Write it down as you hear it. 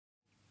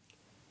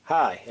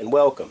Hi and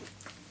welcome.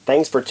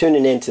 Thanks for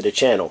tuning in to the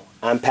channel.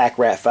 I'm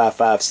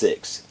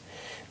PackRat556.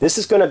 This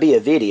is going to be a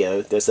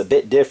video that's a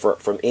bit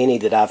different from any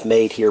that I've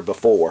made here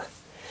before.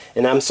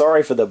 And I'm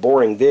sorry for the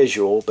boring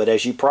visual, but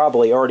as you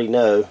probably already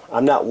know,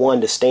 I'm not one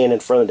to stand in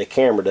front of the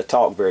camera to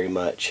talk very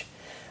much.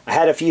 I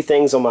had a few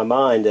things on my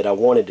mind that I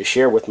wanted to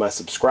share with my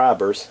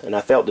subscribers, and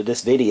I felt that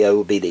this video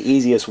would be the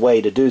easiest way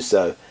to do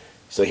so.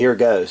 So here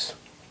goes.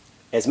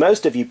 As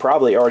most of you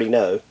probably already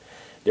know,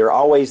 there are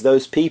always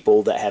those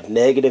people that have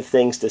negative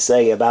things to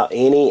say about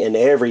any and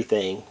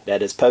everything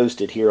that is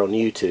posted here on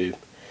YouTube.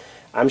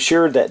 I'm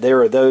sure that there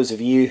are those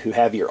of you who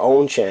have your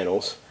own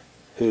channels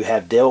who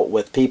have dealt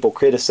with people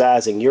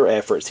criticizing your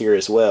efforts here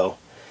as well.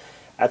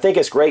 I think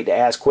it's great to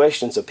ask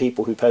questions of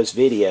people who post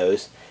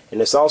videos, and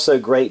it's also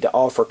great to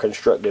offer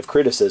constructive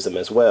criticism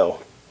as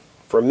well.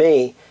 For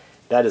me,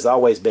 that has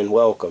always been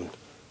welcomed.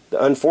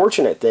 The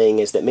unfortunate thing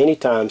is that many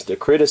times the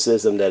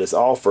criticism that is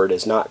offered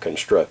is not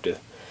constructive.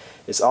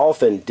 It's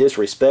often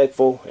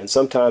disrespectful and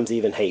sometimes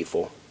even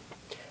hateful.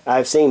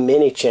 I've seen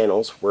many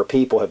channels where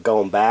people have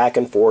gone back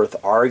and forth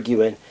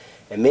arguing,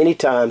 and many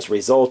times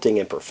resulting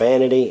in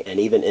profanity and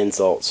even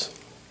insults.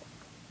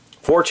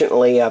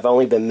 Fortunately, I've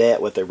only been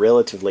met with a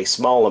relatively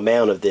small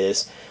amount of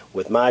this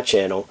with my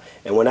channel,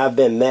 and when I've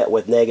been met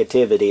with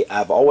negativity,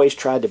 I've always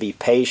tried to be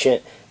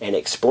patient and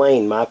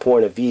explain my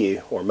point of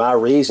view or my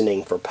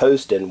reasoning for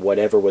posting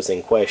whatever was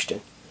in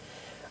question.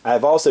 I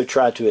have also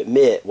tried to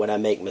admit when I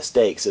make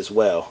mistakes as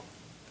well.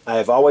 I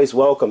have always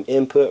welcomed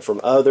input from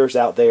others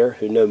out there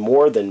who know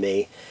more than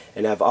me,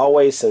 and I've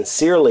always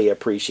sincerely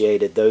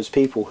appreciated those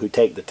people who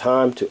take the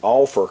time to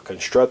offer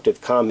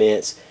constructive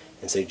comments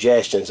and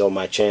suggestions on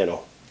my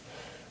channel.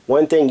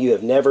 One thing you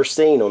have never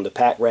seen on the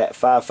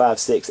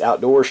PackRat556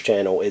 Outdoors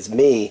channel is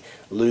me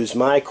lose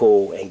my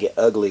cool and get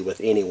ugly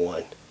with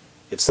anyone.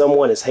 If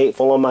someone is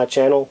hateful on my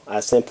channel,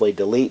 I simply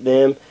delete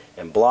them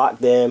and block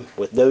them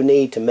with no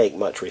need to make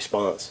much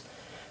response.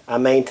 I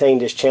maintain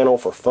this channel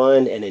for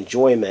fun and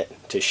enjoyment,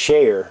 to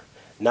share,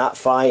 not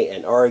fight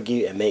and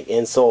argue and make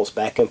insults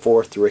back and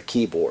forth through a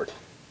keyboard.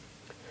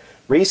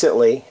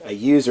 Recently, a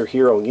user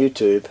here on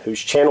YouTube,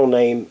 whose channel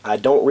name I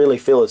don't really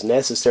feel is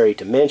necessary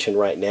to mention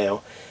right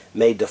now,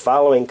 made the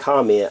following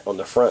comment on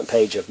the front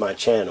page of my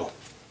channel.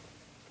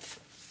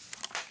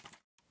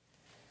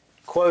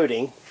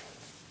 Quoting,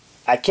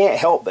 "I can't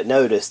help but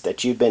notice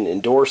that you've been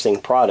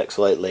endorsing products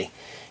lately.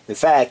 In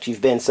fact,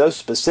 you've been so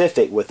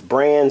specific with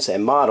brands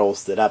and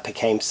models that I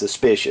became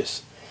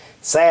suspicious.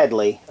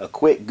 Sadly, a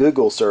quick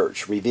Google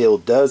search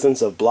revealed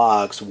dozens of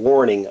blogs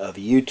warning of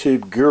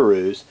YouTube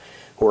gurus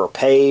who are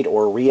paid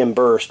or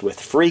reimbursed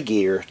with free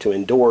gear to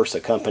endorse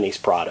a company's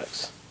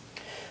products.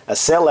 A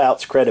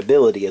sellout's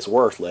credibility is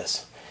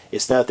worthless.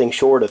 It's nothing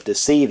short of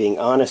deceiving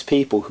honest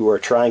people who are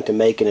trying to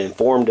make an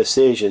informed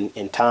decision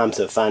in times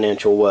of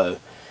financial woe.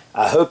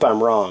 I hope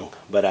I'm wrong,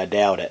 but I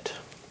doubt it."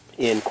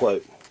 End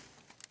quote.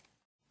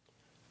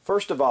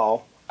 First of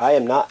all, I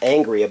am not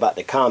angry about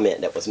the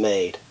comment that was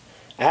made.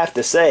 I have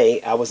to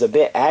say, I was a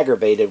bit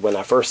aggravated when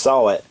I first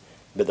saw it,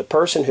 but the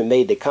person who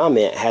made the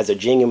comment has a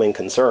genuine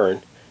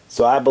concern,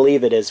 so I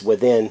believe it is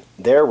within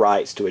their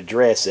rights to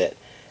address it.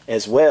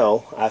 As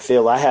well, I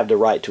feel I have the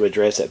right to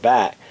address it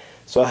back,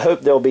 so I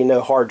hope there will be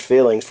no hard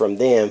feelings from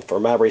them for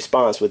my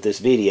response with this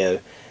video,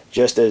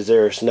 just as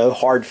there's no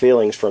hard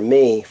feelings from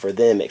me for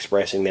them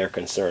expressing their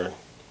concern.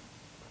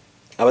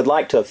 I would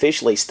like to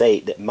officially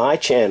state that my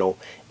channel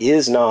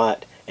is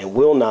not and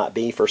will not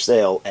be for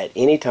sale at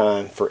any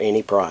time for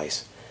any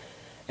price.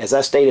 As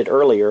I stated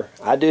earlier,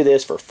 I do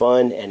this for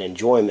fun and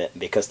enjoyment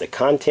because the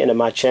content of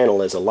my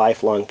channel is a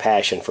lifelong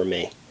passion for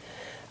me.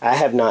 I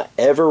have not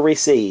ever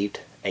received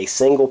a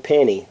single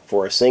penny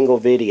for a single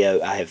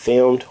video I have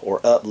filmed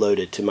or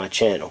uploaded to my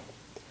channel.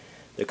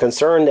 The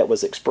concern that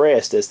was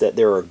expressed is that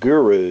there are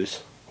gurus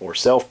or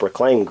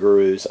self-proclaimed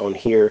gurus on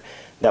here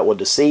that will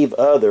deceive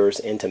others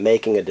into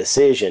making a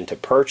decision to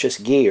purchase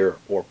gear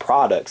or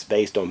products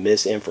based on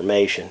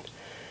misinformation.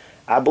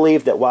 I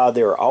believe that while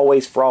there are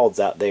always frauds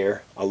out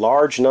there, a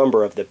large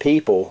number of the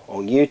people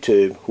on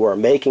YouTube who are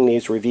making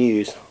these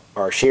reviews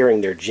are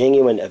sharing their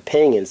genuine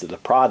opinions of the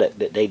product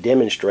that they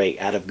demonstrate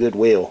out of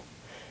goodwill.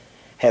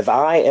 Have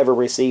I ever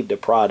received a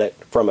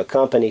product from a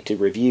company to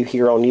review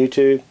here on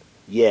YouTube?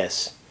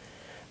 Yes.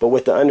 But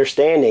with the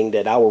understanding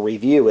that I will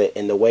review it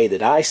in the way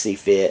that I see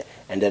fit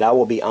and that I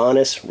will be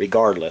honest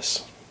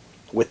regardless.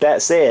 With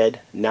that said,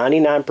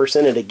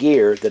 99% of the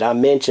gear that I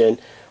mention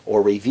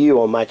or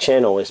review on my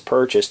channel is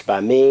purchased by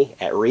me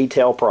at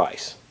retail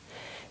price.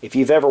 If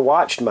you've ever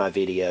watched my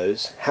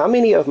videos, how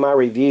many of my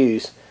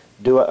reviews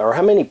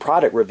how many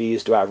product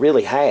reviews do I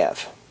really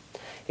have?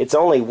 It's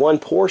only one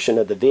portion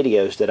of the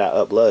videos that I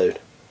upload.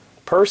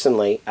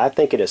 Personally, I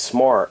think it is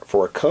smart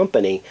for a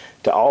company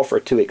to offer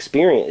to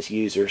experienced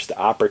users the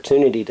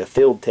opportunity to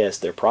field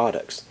test their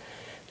products.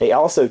 They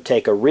also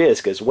take a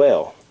risk as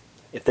well.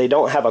 If they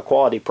don't have a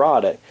quality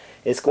product,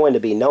 it's going to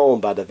be known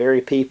by the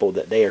very people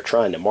that they are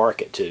trying to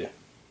market to.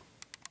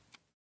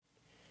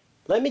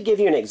 Let me give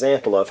you an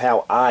example of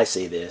how I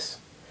see this.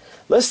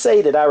 Let's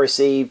say that I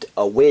received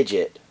a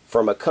widget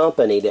from a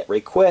company that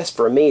requests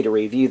for me to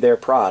review their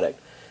product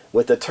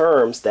with the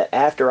terms that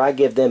after I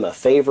give them a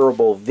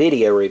favorable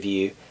video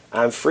review,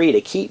 I'm free to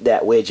keep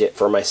that widget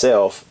for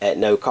myself at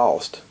no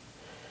cost.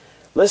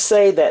 Let's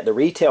say that the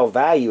retail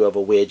value of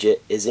a widget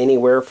is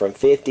anywhere from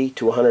 $50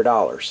 to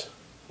 $100.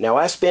 Now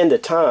I spend the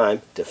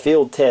time to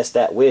field test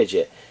that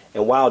widget,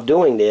 and while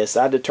doing this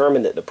I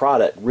determine that the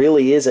product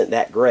really isn't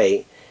that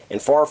great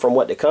and far from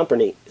what the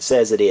company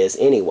says it is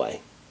anyway.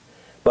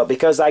 But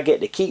because I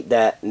get to keep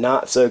that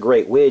not so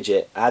great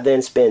widget, I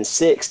then spend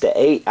 6 to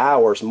 8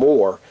 hours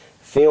more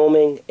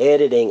filming,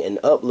 editing, and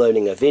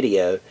uploading a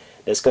video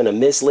that's going to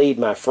mislead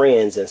my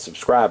friends and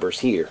subscribers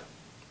here.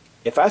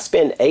 If I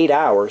spend 8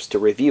 hours to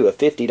review a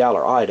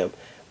 $50 item,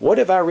 what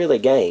have I really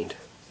gained?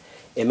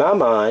 In my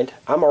mind,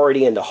 I'm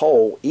already in the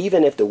hole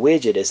even if the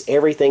widget is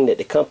everything that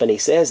the company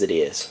says it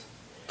is.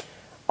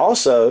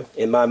 Also,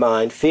 in my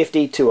mind,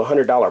 $50 to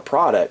 $100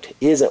 product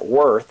isn't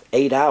worth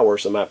 8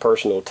 hours of my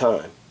personal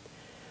time.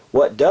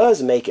 What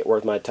does make it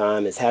worth my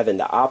time is having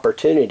the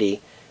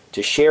opportunity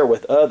to share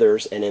with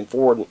others and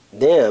inform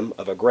them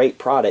of a great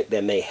product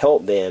that may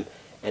help them,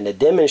 and to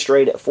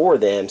demonstrate it for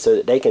them so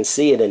that they can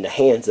see it in the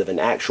hands of an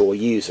actual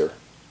user.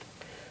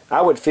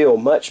 I would feel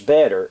much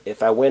better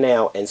if I went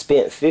out and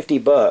spent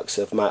 $50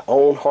 of my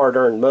own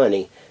hard-earned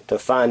money to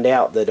find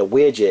out that a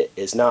widget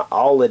is not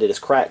all that it is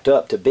cracked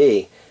up to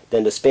be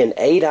than to spend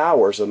 8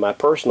 hours of my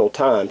personal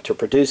time to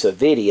produce a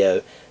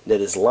video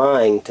that is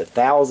lying to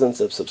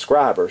thousands of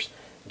subscribers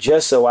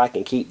just so I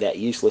can keep that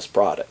useless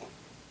product.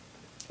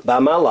 By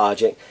my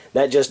logic,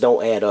 that just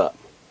don't add up.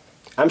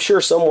 I'm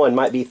sure someone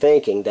might be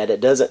thinking that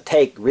it doesn't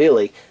take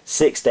really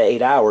 6 to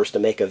 8 hours to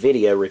make a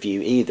video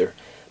review either.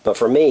 But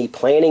for me,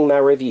 planning my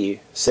review,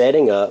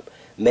 setting up,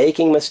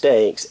 making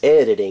mistakes,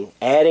 editing,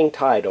 adding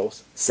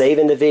titles,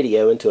 saving the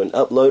video into an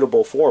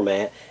uploadable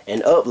format,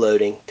 and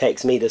uploading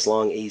takes me this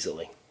long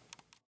easily.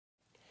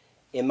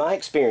 In my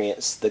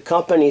experience, the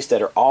companies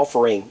that are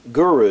offering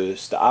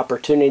gurus the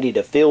opportunity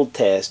to field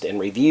test and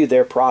review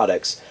their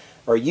products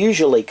are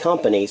usually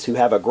companies who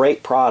have a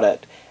great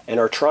product and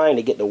are trying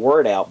to get the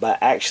word out by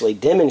actually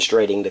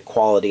demonstrating the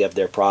quality of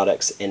their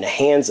products in the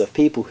hands of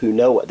people who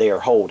know what they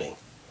are holding.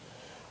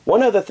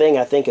 One other thing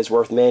I think is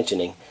worth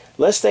mentioning,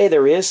 let's say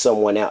there is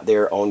someone out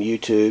there on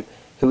YouTube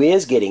who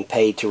is getting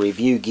paid to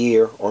review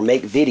gear or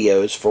make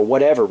videos for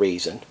whatever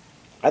reason.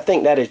 I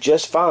think that is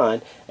just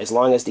fine as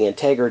long as the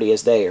integrity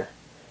is there.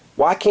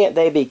 Why can't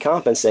they be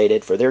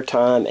compensated for their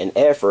time and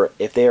effort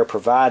if they are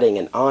providing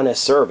an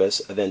honest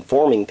service of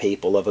informing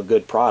people of a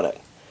good product?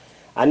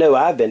 I know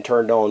I've been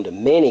turned on to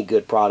many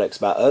good products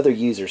by other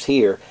users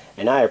here,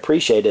 and I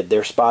appreciated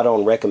their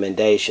spot-on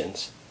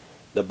recommendations.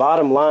 The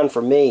bottom line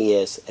for me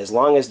is, as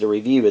long as the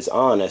review is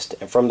honest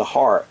and from the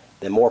heart,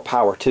 then more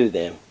power to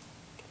them.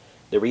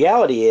 The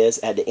reality is,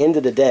 at the end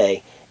of the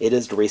day, it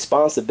is the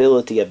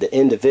responsibility of the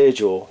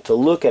individual to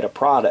look at a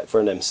product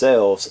for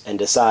themselves and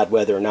decide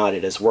whether or not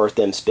it is worth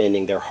them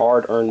spending their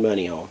hard-earned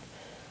money on.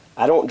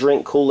 I don't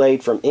drink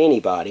Kool-Aid from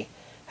anybody.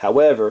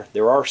 However,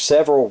 there are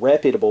several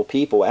reputable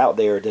people out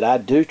there that I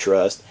do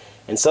trust,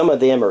 and some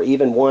of them are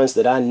even ones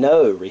that I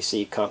know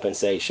receive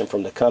compensation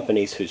from the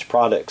companies whose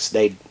products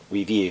they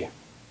review.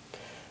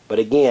 But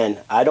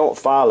again, I don't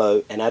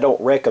follow and I don't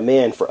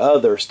recommend for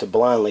others to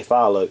blindly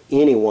follow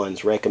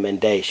anyone's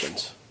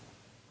recommendations.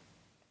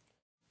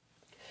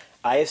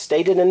 I have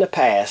stated in the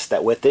past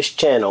that with this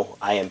channel,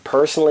 I am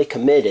personally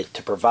committed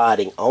to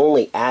providing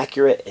only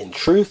accurate and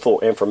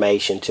truthful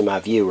information to my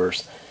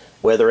viewers,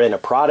 whether in a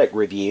product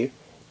review,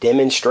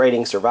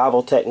 demonstrating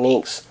survival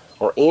techniques,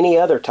 or any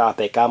other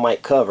topic I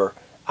might cover.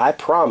 I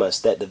promise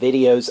that the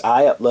videos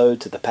I upload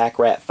to the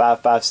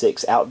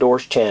PackRat556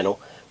 Outdoors channel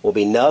will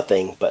be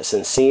nothing but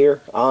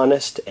sincere,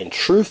 honest, and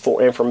truthful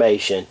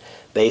information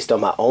based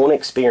on my own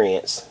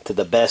experience to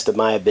the best of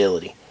my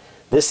ability.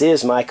 This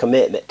is my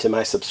commitment to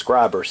my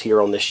subscribers here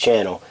on this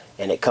channel,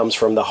 and it comes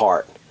from the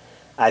heart.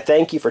 I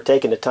thank you for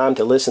taking the time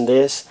to listen to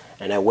this,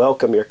 and I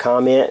welcome your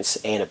comments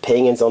and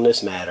opinions on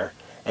this matter.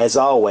 As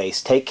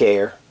always, take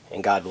care,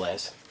 and God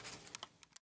bless.